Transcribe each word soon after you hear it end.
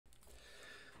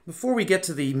Before we get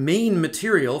to the main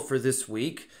material for this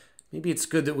week, maybe it's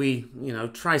good that we,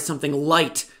 try something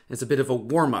light as a bit of a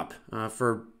warm-up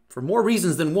for more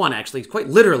reasons than one, actually, quite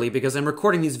literally, because I'm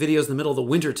recording these videos in the middle of the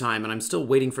winter time and I'm still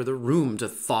waiting for the room to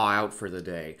thaw out for the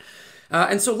day.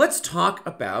 And so let's talk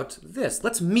about this.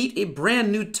 Let's meet a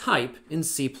brand new type in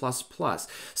C++.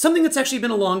 Something that's actually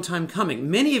been a long time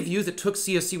coming. Many of you that took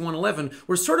CSC 111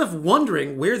 were sort of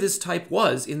wondering where this type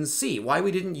was in C, why we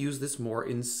didn't use this more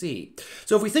in C.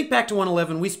 So if we think back to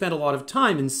 111, we spent a lot of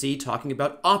time in C talking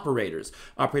about operators.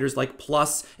 Operators like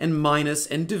plus and minus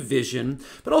and division,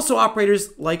 but also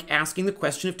operators like asking the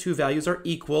question if two values are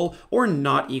equal or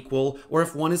not equal, or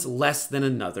if one is less than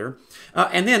another.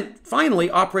 And then finally,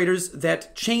 operators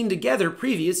that chain together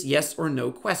previous yes or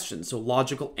no questions, so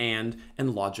logical and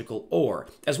logical or,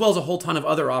 as well as a whole ton of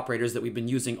other operators that we've been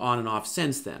using on and off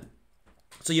since then.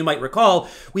 So you might recall,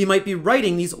 we might be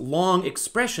writing these long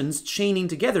expressions chaining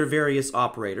together various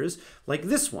operators, like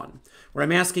this one, where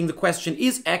I'm asking the question,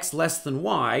 is x less than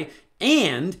y?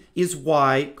 And is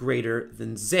y greater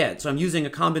than z? So I'm using a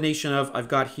combination of, I've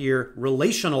got here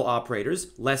relational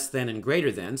operators, less than and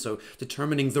greater than, so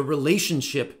determining the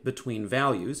relationship between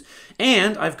values.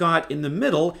 And I've got in the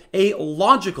middle a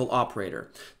logical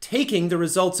operator, taking the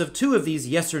results of two of these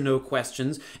yes or no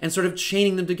questions and sort of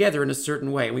chaining them together in a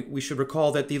certain way. We should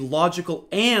recall that the logical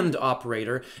and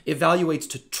operator evaluates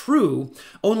to true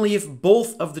only if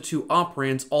both of the two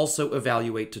operands also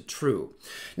evaluate to true.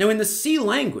 Now in the C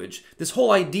language, this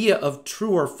whole idea of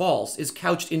true or false is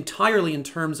couched entirely in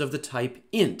terms of the type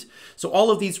int. So all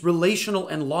of these relational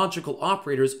and logical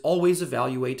operators always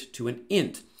evaluate to an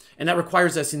int. And that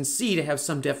requires us in C to have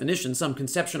some definition, some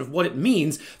conception of what it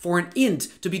means for an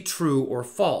int to be true or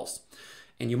false.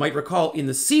 And you might recall in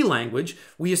the C language,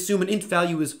 we assume an int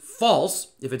value is false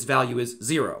if its value is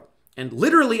 0. And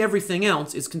literally everything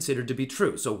else is considered to be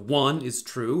true. So 1 is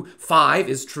true, 5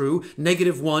 is true,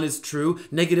 -1 is true,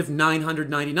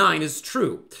 -999 is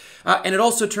true. And it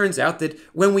also turns out that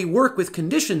when we work with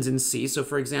conditions in C, so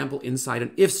for example, inside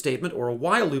an if statement or a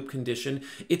while loop condition,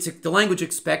 the language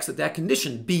expects that that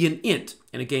condition be an int.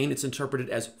 And again, it's interpreted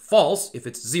as false if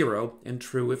it's 0 and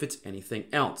true if it's anything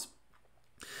else.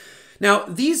 Now,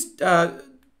 these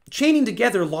chaining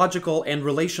together logical and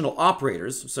relational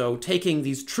operators, so taking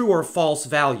these true or false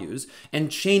values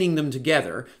and chaining them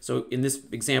together. So in this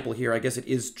example here, I guess it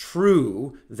is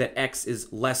true that x is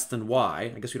less than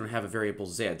y. I guess we don't have a variable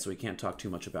z, so we can't talk too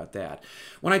much about that.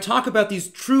 When I talk about these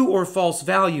true or false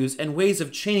values and ways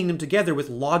of chaining them together with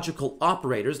logical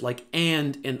operators like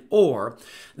and or,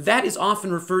 that is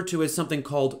often referred to as something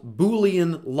called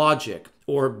Boolean logic,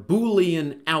 or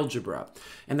Boolean algebra.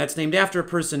 And that's named after a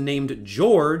person named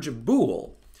George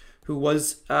Boole, who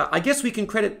was, I guess we can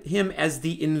credit him as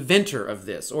the inventor of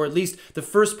this, or at least the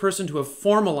first person to have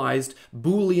formalized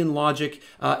Boolean logic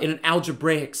in an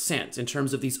algebraic sense, in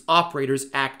terms of these operators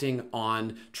acting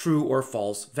on true or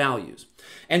false values.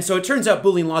 And so it turns out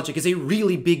Boolean logic is a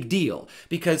really big deal,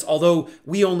 because although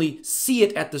we only see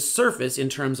it at the surface in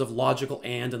terms of logical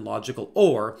and logical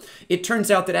or, it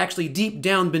turns out that actually deep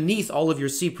down beneath all of your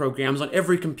C programs on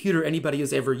every computer anybody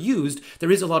has ever used,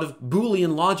 there is a lot of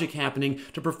Boolean logic happening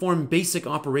to perform basic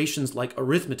operations like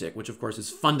arithmetic, which of course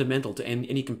is fundamental to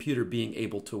any computer being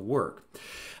able to work.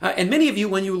 And many of you,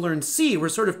 when you learned C, were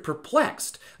sort of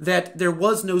perplexed that there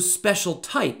was no special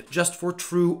type just for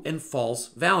true and false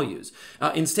values.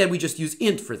 Instead, we just use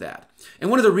int for that. And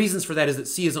one of the reasons for that is that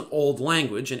C is an old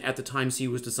language, and at the time C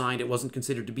was designed, it wasn't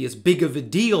considered to be as big of a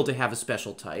deal to have a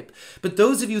special type. But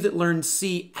those of you that learned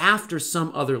C after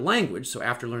some other language, so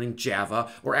after learning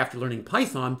Java or after learning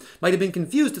Python, might have been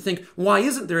confused to think, why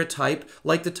isn't there a type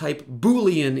like the type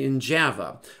Boolean in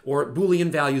Java or Boolean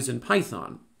values in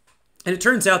Python? And it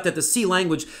turns out that the C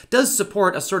language does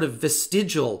support a sort of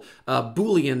vestigial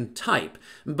Boolean type,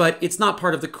 but it's not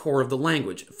part of the core of the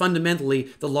language. Fundamentally,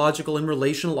 the logical and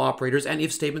relational operators and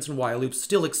if statements and while loops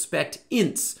still expect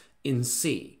ints in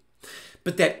C.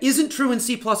 But that isn't true in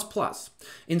C++.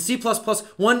 In C++,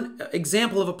 one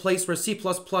example of a place where C++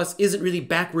 isn't really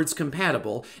backwards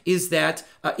compatible is that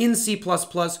in C++,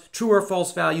 true or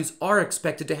false values are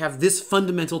expected to have this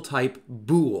fundamental type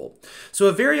bool. So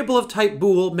a variable of type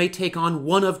bool may take on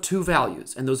one of two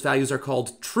values, and those values are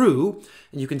called true.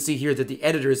 And you can see here that the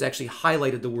editor has actually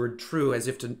highlighted the word true as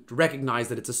if to recognize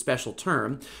that it's a special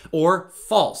term, or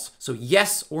false. So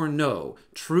yes or no,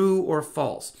 true or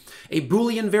false. A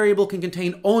Boolean variable can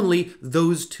contain only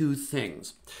those two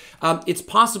things. It's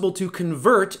possible to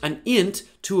convert an int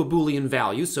to a Boolean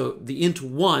value. So the int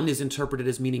 1 is interpreted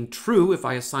as meaning true if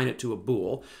I assign it to a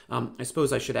bool. I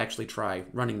suppose I should actually try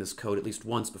running this code at least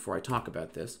once before I talk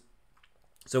about this.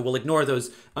 So we'll ignore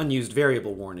those unused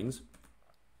variable warnings.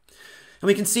 And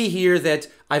we can see here that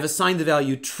I've assigned the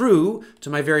value true to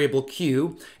my variable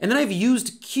q, and then I've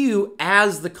used q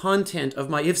as the content of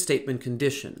my if statement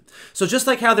condition. So just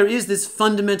like how there is this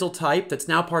fundamental type that's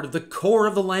now part of the core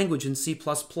of the language in C++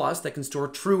 that can store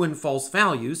true and false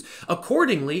values,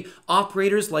 accordingly,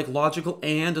 operators like logical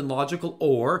and logical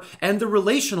or, and the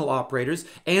relational operators,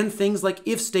 and things like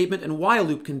if statement and while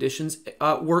loop conditions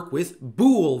work with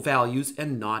bool values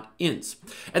and not ints.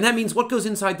 And that means what goes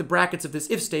inside the brackets of this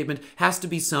if statement has to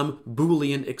be some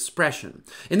Boolean expression.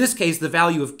 In this case, the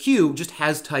value of q just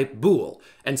has type bool,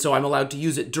 and so I'm allowed to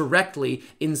use it directly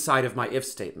inside of my if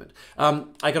statement.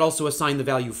 I could also assign the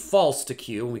value false to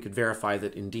q, and we could verify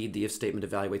that indeed the if statement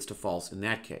evaluates to false in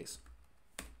that case.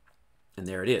 And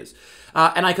there it is.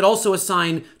 And I could also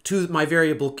assign to my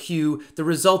variable q the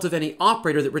result of any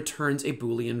operator that returns a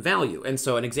Boolean value. And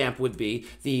so an example would be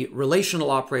the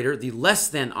relational operator, the less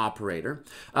than operator,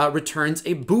 returns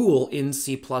a bool in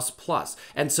C++.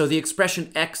 And so the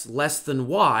expression x less than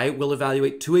y will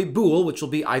evaluate to a bool, which will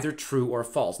be either true or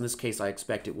false. In this case, I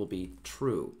expect it will be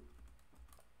true.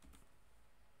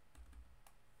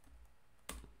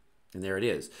 And there it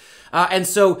is. And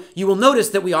so you will notice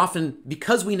that we often,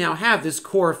 because we now have this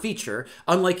core feature,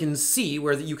 unlike in C,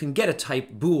 where you can get a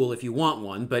type bool if you want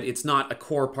one, but it's not a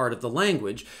core part of the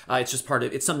language. It's just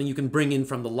it's something you can bring in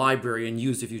from the library and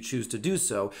use if you choose to do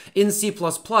so. In C++,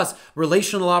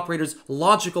 relational operators,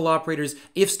 logical operators,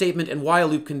 if statement, and while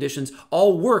loop conditions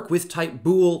all work with type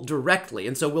bool directly.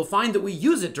 And so we'll find that we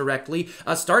use it directly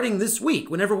starting this week.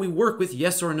 Whenever we work with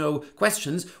yes or no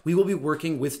questions, we will be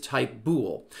working with type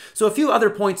bool. So a few other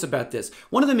points about this.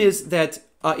 One of them is that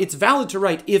it's valid to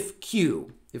write if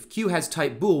q. If q has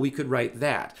type bool, we could write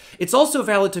that. It's also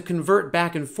valid to convert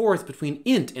back and forth between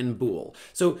int and bool.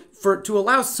 So to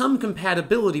allow some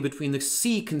compatibility between the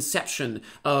C conception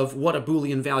of what a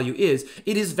Boolean value is,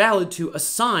 it is valid to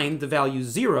assign the value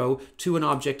 0 to an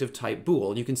object of type bool.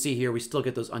 And you can see here we still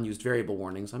get those unused variable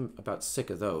warnings. I'm about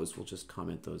sick of those. We'll just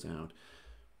comment those out.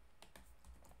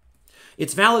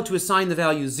 It's valid to assign the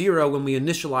value 0 when we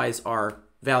initialize our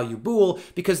value bool,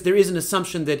 because there is an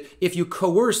assumption that if you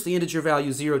coerce the integer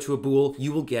value 0 to a bool,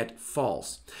 you will get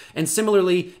false. And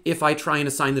similarly, if I try and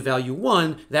assign the value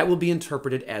 1, that will be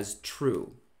interpreted as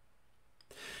true.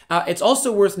 It's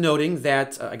also worth noting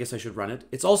that, I guess I should run it.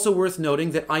 It's also worth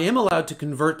noting that I am allowed to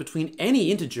convert between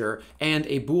any integer and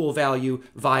a bool value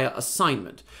via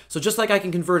assignment. So just like I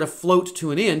can convert a float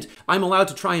to an int, I'm allowed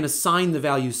to try and assign the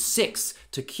value 6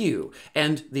 to q.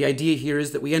 And the idea here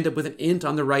is that we end up with an int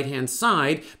on the right-hand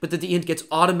side, but that the int gets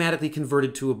automatically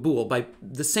converted to a bool by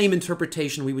the same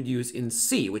interpretation we would use in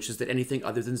C, which is that anything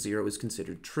other than 0 is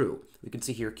considered true. We can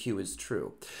see here q is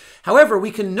true. However,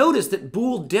 we can notice that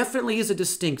bool definitely is a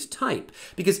distinct type,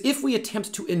 because if we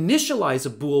attempt to initialize a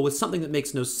bool with something that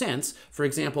makes no sense, for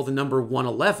example, the number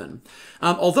 111,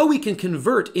 although we can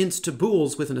convert ints to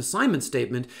bools with an assignment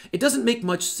statement, it doesn't make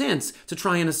much sense to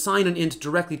try and assign an int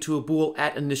directly to a bool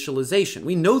at initialization.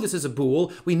 We know this is a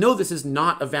bool. We know this is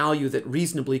not a value that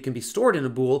reasonably can be stored in a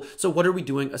bool, so what are we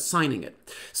doing assigning it?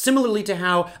 Similarly to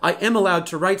how I am allowed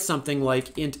to write something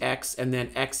like int x and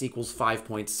then x equals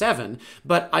 5.7,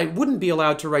 but I wouldn't be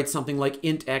allowed to write something like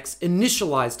int x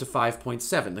initialized to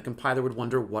 5.7. The compiler would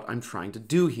wonder what I'm trying to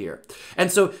do here. And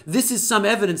so this is some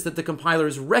evidence that the compiler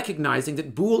is recognizing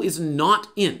that bool is not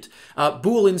int.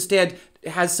 Bool instead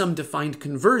has some defined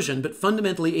conversion, but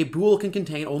fundamentally a bool can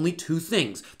contain only two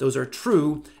things. Those are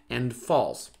true and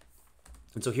false.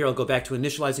 And so here I'll go back to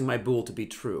initializing my bool to be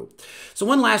true. So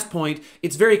one last point,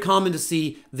 it's very common to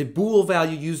see the bool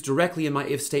value used directly in my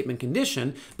if statement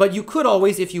condition, but you could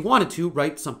always, if you wanted to,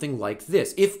 write something like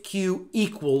this: if q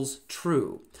equals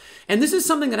true. And this is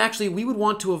something that actually we would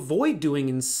want to avoid doing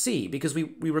in C, because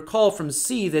we recall from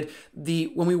C that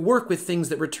when we work with things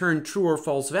that return true or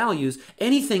false values,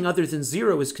 anything other than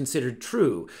 0 is considered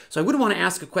true. So I wouldn't want to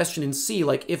ask a question in C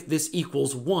like if this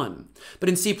equals 1. But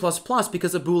in C++,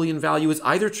 because a Boolean value is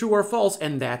either true or false,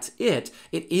 and that's it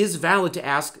is valid to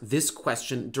ask this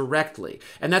question directly.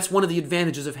 And that's one of the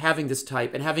advantages of having this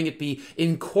type and having it be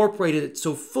incorporated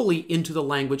so fully into the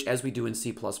language as we do in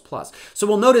C++. So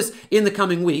we'll notice in the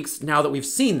coming weeks, now that we've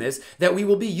seen this, that we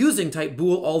will be using type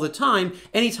bool all the time,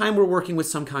 anytime we're working with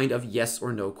some kind of yes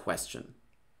or no question.